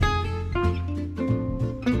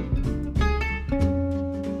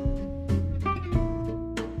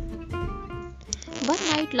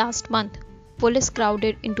Late last month, police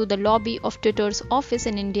crowded into the lobby of Twitter's office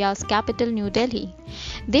in India's capital, New Delhi.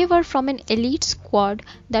 They were from an elite squad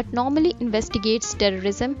that normally investigates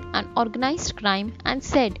terrorism and organized crime and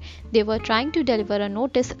said they were trying to deliver a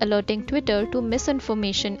notice alerting Twitter to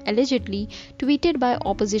misinformation allegedly tweeted by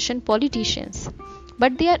opposition politicians.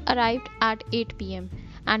 But they arrived at 8 pm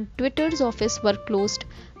and Twitter's office were closed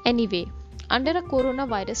anyway under a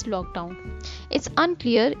coronavirus lockdown. It's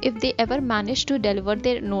unclear if they ever managed to deliver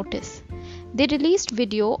their notice. They released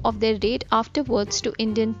video of their raid afterwards to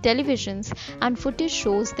Indian televisions, and footage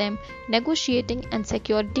shows them negotiating and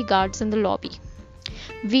security guards in the lobby.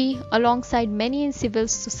 We, alongside many in civil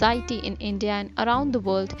society in India and around the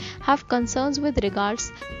world, have concerns with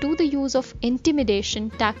regards to the use of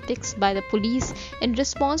intimidation tactics by the police in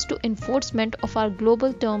response to enforcement of our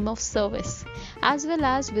global term of service, as well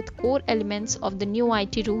as with core elements of the new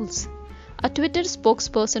IT rules. A Twitter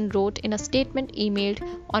spokesperson wrote in a statement emailed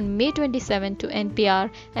on May 27 to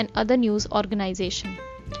NPR and other news organizations.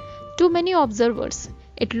 To many observers,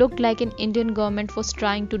 it looked like an Indian government was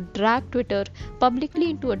trying to drag Twitter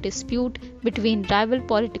publicly into a dispute between rival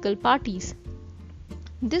political parties.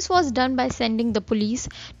 This was done by sending the police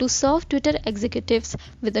to serve Twitter executives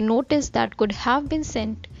with a notice that could have been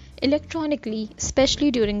sent electronically,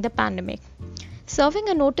 especially during the pandemic. Serving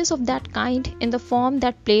a notice of that kind in the form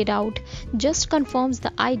that played out just confirms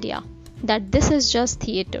the idea that this is just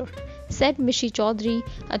theatre, said Mishi Chaudhary,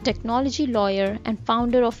 a technology lawyer and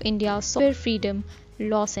founder of India's Software Freedom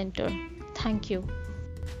Law Center. Thank you.